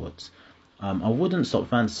afterwards. I wouldn't stop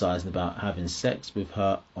fantasizing about having sex with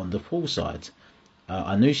her on the poolside.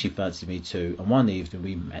 I knew she fancied me too, and one evening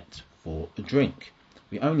we met for a drink.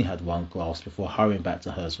 We only had one glass before hurrying back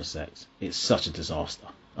to hers for sex. It's such a disaster.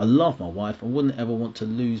 I love my wife and wouldn't ever want to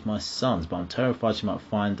lose my sons, but I'm terrified she might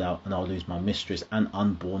find out and I'll lose my mistress and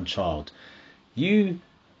unborn child. You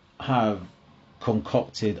have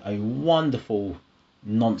concocted a wonderful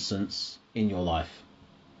nonsense in your life.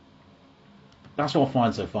 That's what I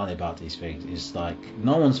find so funny about these things. It's like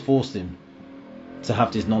no one's forced him to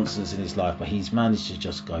have this nonsense in his life, but he's managed to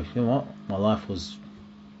just go, you know what, my life was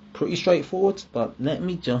pretty straightforward, but let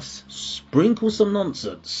me just sprinkle some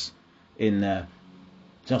nonsense in there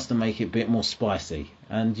just to make it a bit more spicy.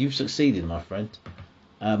 And you've succeeded, my friend.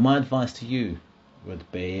 My advice to you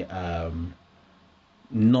would be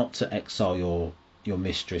not to exile your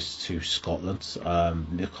mistress to Scotland,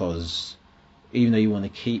 because even though you want to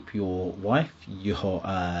keep your wife,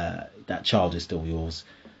 that child is still yours,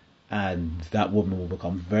 and that woman will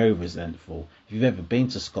become very resentful. If you've ever been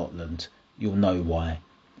to Scotland, you'll know why.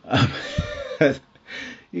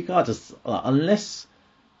 You can't just unless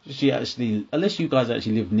you guys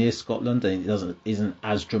actually live near Scotland and it isn't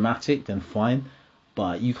as dramatic, then fine.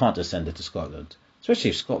 But you can't just send her to Scotland,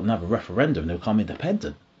 especially if Scotland have a referendum, they'll become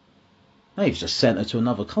independent. No, you've just sent her to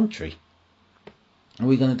another country. What are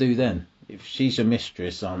we going to do then? If she's your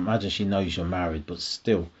mistress, I imagine she knows you're married, but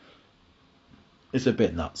still, it's a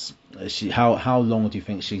bit nuts. How long do you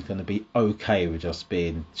think she's going to be okay with just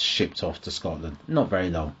being shipped off to Scotland? Not very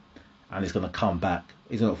long. And it's going to come back.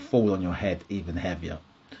 It's going to fall on your head even heavier.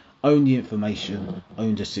 Own the information,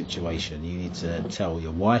 own the situation. You need to tell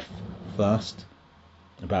your wife first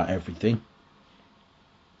about everything.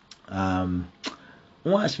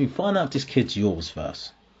 Well, actually, find out if this kid's yours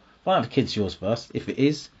first. Find out if the kid's yours first. If it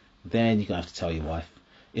is, then you're going to have to tell your wife.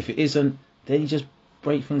 If it isn't, then you just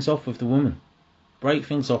break things off with the woman. Break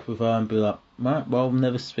things off with her and be like, right, well, I'll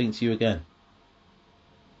never speak to you again.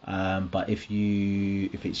 But if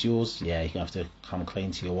it's yours, yeah, you have to come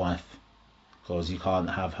clean to your wife, because you can't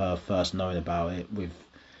have her first knowing about it with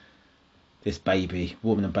this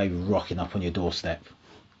woman and baby rocking up on your doorstep.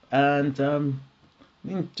 And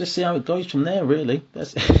just see how it goes from there, really.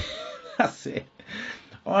 That's that's it.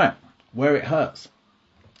 Alright, where it hurts.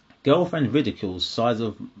 Girlfriend ridicules size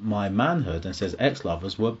of my manhood and says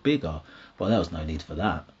ex-lovers were bigger. Well, there was no need for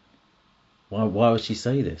that. Why would she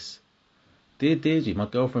say this? Dear Deirdre, my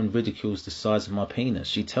girlfriend ridicules the size of my penis.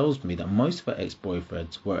 She tells me that most of her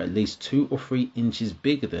ex-boyfriends were at least 2 or 3 inches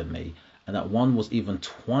bigger than me, and that one was even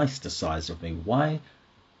twice the size of me. Why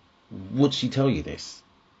would she tell you this?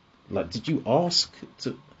 Like, did you ask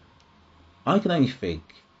to... I can only think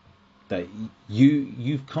that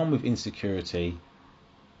you've come with insecurity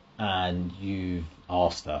and you've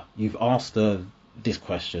asked her this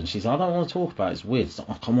question. She's like, I don't want to talk about it, it's weird. It's like,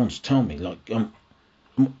 oh, come on, just tell me, like, am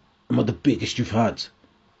I the biggest you've had?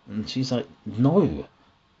 And she's like, no.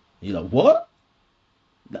 You're like, what?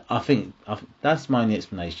 I think that's my only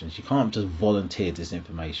explanation. She can't just volunteer this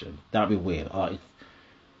information. That'd be weird. Like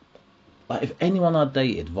if anyone I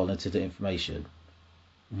dated volunteered the information,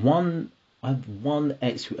 I had one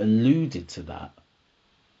ex who alluded to that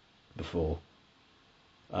before,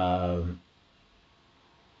 and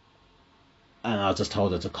I just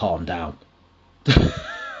told her to calm down.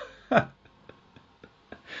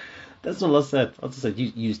 That's all I said. I just said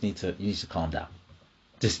you just need to calm down.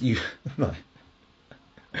 Just you. No.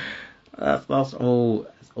 That's all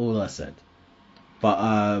I said.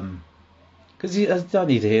 But because I don't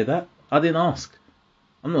need to hear that. I didn't ask.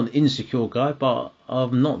 I'm not an insecure guy, but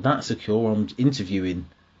I'm not that secure. I'm interviewing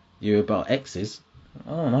you about exes. I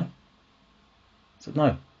don't know. So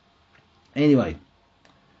no. Anyway.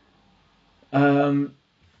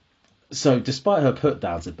 So despite her put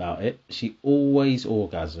downs about it, she always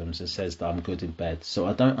orgasms and says that I'm good in bed. So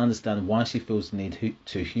I don't understand why she feels the need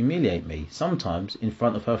to humiliate me, sometimes in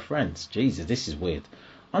front of her friends. Jesus, this is weird.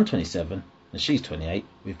 I'm 27 and she's 28.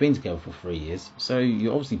 We've been together for 3 years. So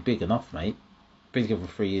you're obviously big enough, mate. Been together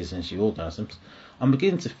for 3 years and she orgasms. I'm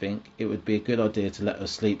beginning to think it would be a good idea to let her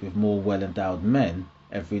sleep with more well-endowed men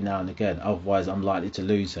every now and again. Otherwise I'm likely to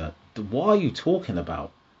lose her. What are you talking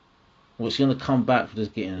about? What's she going to come back for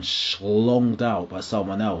just getting schlonged out by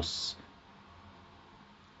someone else?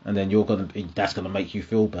 And then that's going to make you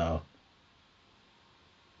feel better?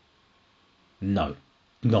 No,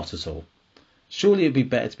 not at all. Surely it'd be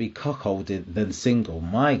better to be cuckolded than single.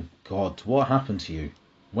 My God, what happened to you?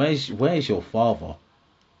 Where's your father?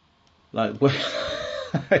 Like, where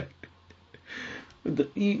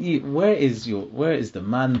is the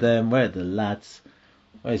man then? Where are the lads?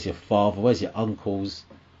 Where's your father? Where's your uncles?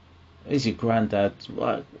 Where's your granddad?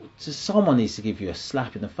 Like, just someone needs to give you a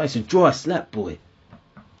slap in the face and draw a slap, boy,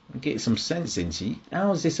 and get some sense into you.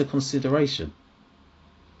 How is this a consideration?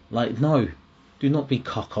 Like, no, do not be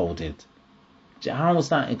cuckolded. How is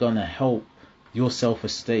that going to help your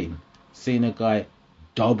self-esteem? Seeing a guy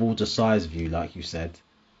double the size of you, like you said,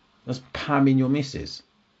 that's pamming your missus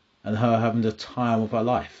and her having the time of her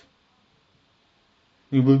life.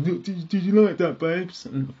 Did you like that, babes?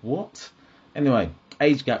 And what? Anyway,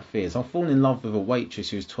 age gap fears. I've fallen in love with a waitress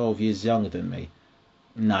who's 12 years younger than me.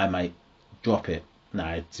 No, mate, drop it. No,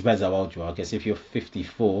 it depends how old you are. I guess if you're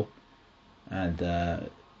 54 and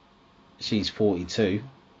she's 42,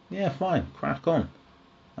 yeah, fine, crack on.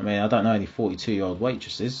 I mean, I don't know any 42-year-old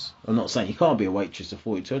waitresses. I'm not saying you can't be a waitress at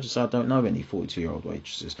 42. I just I don't know any 42-year-old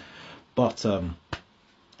waitresses. But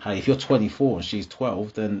hey, if you're 24 and she's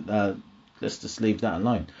 12, then let's just leave that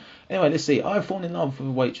alone. Anyway, let's see. I've fallen in love with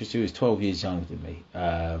a waitress who is 12 years younger than me.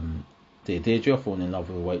 Dear Deirdre, I've fallen in love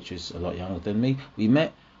with a waitress a lot younger than me. We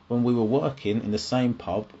met when we were working in the same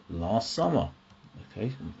pub last summer.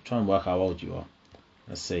 Okay, try and work how old you are.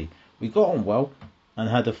 Let's see. We got on well and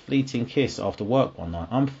had a fleeting kiss after work one night.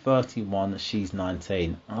 I'm 31, she's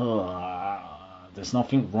 19. There's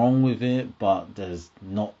nothing wrong with it, but there's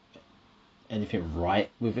not anything right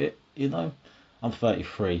with it, you know. I'm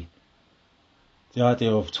 33. The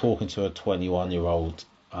idea of talking to a 21-year-old,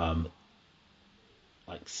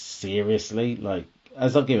 like seriously, like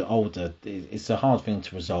as I get older, it's a hard thing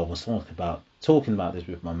to resolve. I was talking about this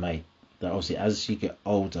with my mate. That obviously, as you get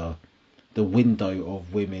older, the window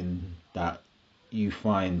of women that you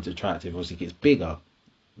find attractive obviously gets bigger,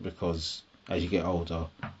 because as you get older,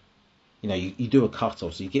 you know, you do a cut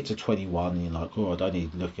off. So you get to 21 and you're like, oh, I don't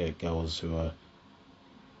need to look at girls who are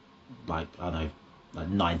like, I don't know, like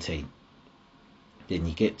 19. Then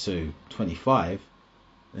you get to 25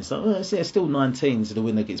 and it's like, well, it's still 19, so the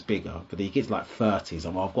window gets bigger. But then you get to like 30s,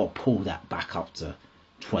 and I've got to pull that back up to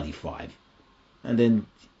 25. And then,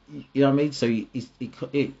 you know what I mean? So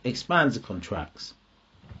it expands and contracts.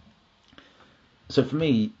 So for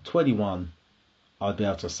me, 21, I'd be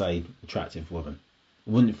able to say attractive woman.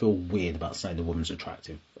 I wouldn't feel weird about saying the woman's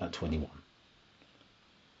attractive at 21.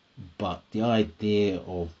 But the idea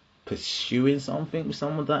of pursuing something with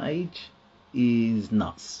someone that age is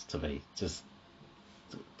nuts to me. Just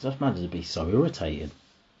imagine to be so irritating.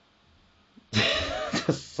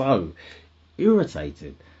 Just so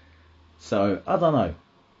irritating. So I don't know.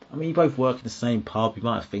 I mean, you both work in the same pub. You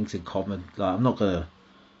might have things in common. Like, I'm not gonna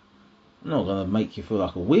make you feel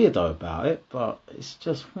like a weirdo about it, but it's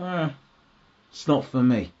just, it's not for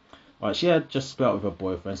me. Right, she had just split up with her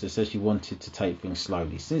boyfriend, so said she wanted to take things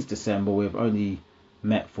slowly. Since December, we've only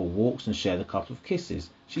met for walks and shared a couple of kisses.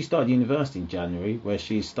 She started university in January, where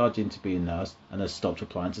she's studying to be a nurse and has stopped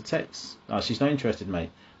replying to texts. She's not interested, mate.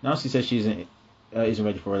 Now she says she isn't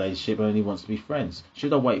ready for a relationship, only wants to be friends.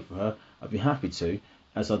 Should I wait for her? I'd be happy to,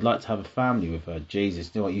 as I'd like to have a family with her. Jesus,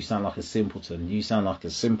 you know what? You sound like a simpleton. You sound like a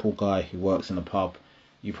simple guy who works in a pub.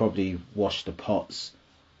 You probably wash the pots.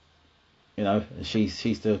 You know, and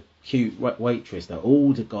she's the cute waitress that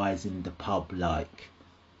all the guys in the pub like.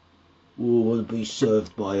 Oh, I want to be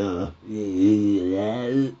served by her.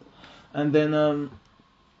 And then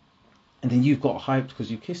you've got hyped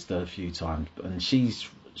because you kissed her a few times, and she's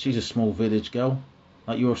a small village girl.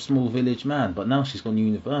 Like, you're a small village man, but now she's gone to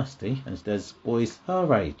university and there's boys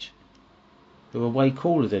her age who are way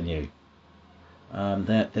cooler than you.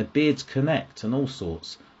 Their beards connect and all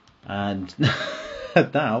sorts. And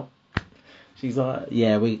now she's like,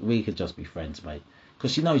 yeah, we could just be friends, mate.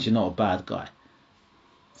 Because she knows you're not a bad guy.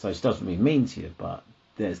 So she doesn't really mean to you, but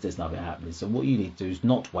there's nothing happening. So what you need to do is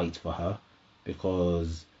not wait for her,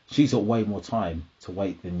 because she's got way more time to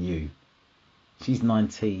wait than you. She's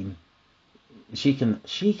 19. She can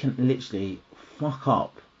literally fuck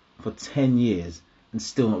up for 10 years and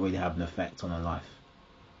still not really have an effect on her life.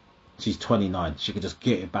 She's 29. She could just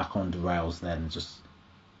get it back on the rails then, and just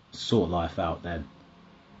sort life out then.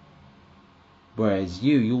 Whereas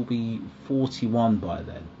you'll be 41 by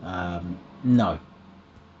then. No.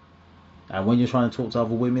 And when you're trying to talk to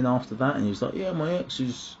other women after that, and you're like, yeah, my ex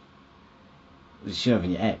is... She's not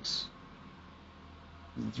even your ex.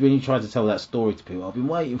 When you try to tell that story to people, I've been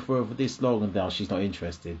waiting for her for this long, and now she's not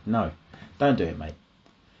interested. No, don't do it, mate.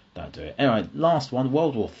 Don't do it. Anyway, last one,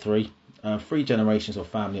 World War III. 3 generations of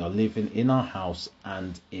family are living in our house,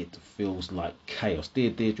 and it feels like chaos.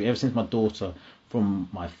 Dear Deirdre, ever since my daughter from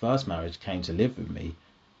my first marriage came to live with me,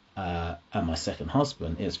 and my second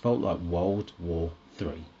husband, it's felt like World War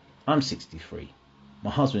III. I'm 63.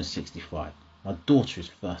 My husband's 65. My daughter is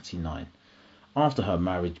 39. After her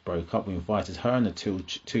marriage broke up, we invited her and the two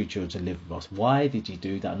children to live with us. Why did you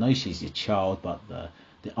do that? I know she's your child, but the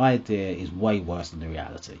idea is way worse than the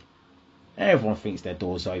reality. Everyone thinks their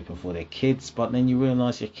door's open for their kids, but then you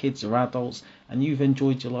realise your kids are adults and you've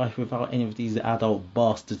enjoyed your life without any of these adult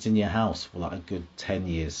bastards in your house for like a good 10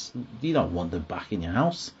 years. You don't want them back in your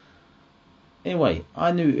house. Anyway,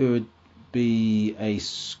 I knew it would be a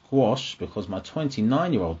squash because my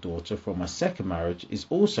 29-year-old daughter from my second marriage is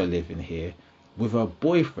also living here with her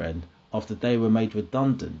boyfriend after they were made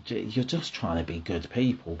redundant. You're just trying to be good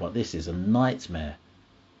people, but this is a nightmare.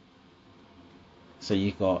 So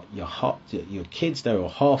you got your kids, they're all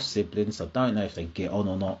half siblings. I don't know if they get on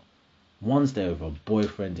or not. One's there with a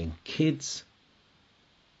boyfriend and kids,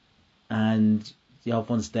 and the other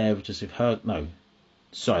one's there just with her. No,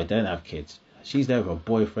 sorry, they don't have kids. She's there with her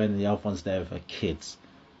boyfriend, and the other one's there with her kids.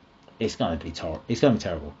 It's going to be It's going to be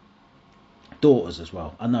terrible. Daughters as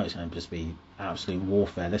well. I know it's going to just be absolute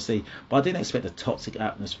warfare. Let's see. But I didn't expect the toxic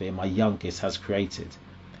atmosphere my youngest has created.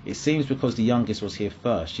 It seems because the youngest was here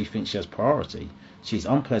first, she thinks she has priority. She's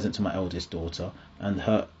unpleasant to my eldest daughter, and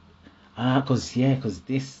her. Because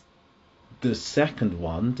the second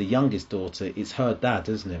one, the youngest daughter, it's her dad,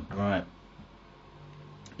 isn't it? Right.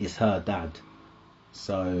 It's her dad.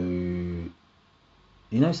 So,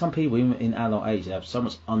 some people in adult age, they have so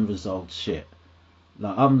much unresolved shit.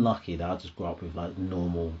 Like, I'm lucky that I just grew up with like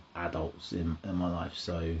normal adults in my life.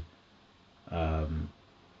 So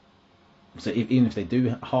even if they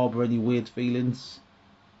do harbour any weird feelings,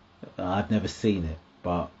 I've never seen it.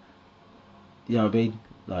 But you know what I mean?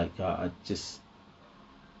 Like,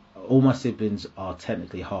 all my siblings are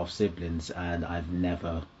technically half siblings, and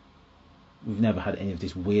we've never had any of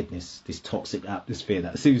this weirdness, this toxic atmosphere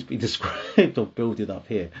that seems to be described or building up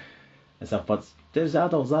here and stuff. But there's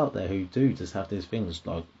adults out there who do just have these things,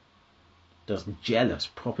 like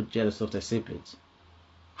just proper jealous of their siblings,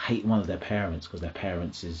 hate one of their parents because their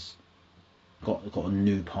parents is got a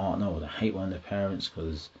new partner, or they hate one of their parents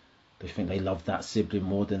because they think they love that sibling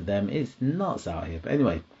more than them. It's nuts out here. But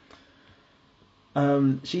anyway,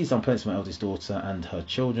 she's unpleasant to my eldest daughter and her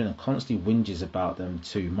children, and constantly whinges about them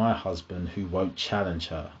to my husband, who won't challenge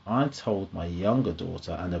her. I told my younger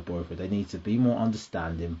daughter and her boyfriend they need to be more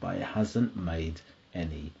understanding, but it hasn't made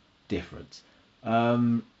any difference.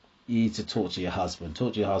 You need to talk to your husband.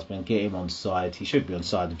 Get him on side. He should be on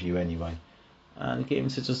side of you anyway, and get him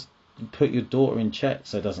to just put your daughter in check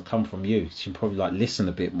so it doesn't come from you. She can probably listen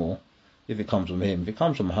a bit more. If it comes from him, if it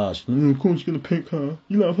comes from her, of course you're gonna pick her.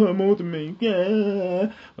 You love her more than me,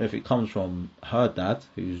 yeah. But if it comes from her dad,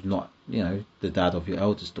 who's not, the dad of your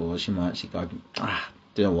eldest daughter, she might actually go, do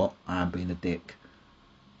you know what? I am being a dick.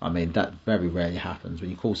 I mean, that very rarely happens. When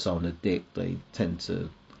you call someone a dick, they tend to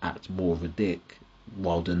act more of a dick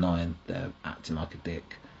while denying they're acting like a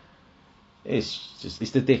dick. It's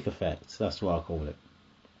the dick effect. That's what I call it.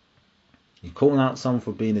 You're calling out someone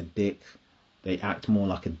for being a dick. They act more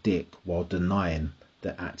like a dick while denying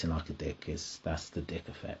they're acting like a dick. That's the dick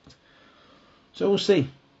effect. So we'll see.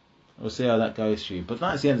 We'll see how that goes for you. But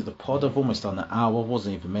that's the end of the pod. I've almost done an hour. I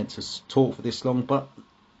wasn't even meant to talk for this long, but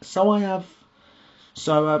so I have.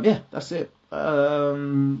 So yeah, that's it.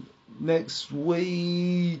 Next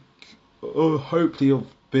week, hopefully I've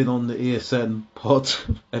been on the ESN pod,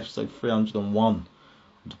 episode 301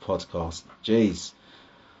 of the podcast. Jeez.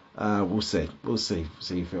 We'll see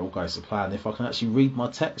if it all goes to plan, if I can actually read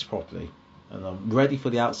my text properly, and I'm ready for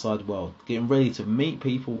the outside world, getting ready to meet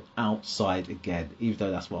people outside again, even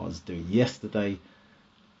though that's what I was doing yesterday.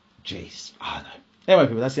 Jeez, I don't know. Anyway,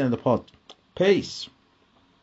 people, that's the end of the pod. Peace.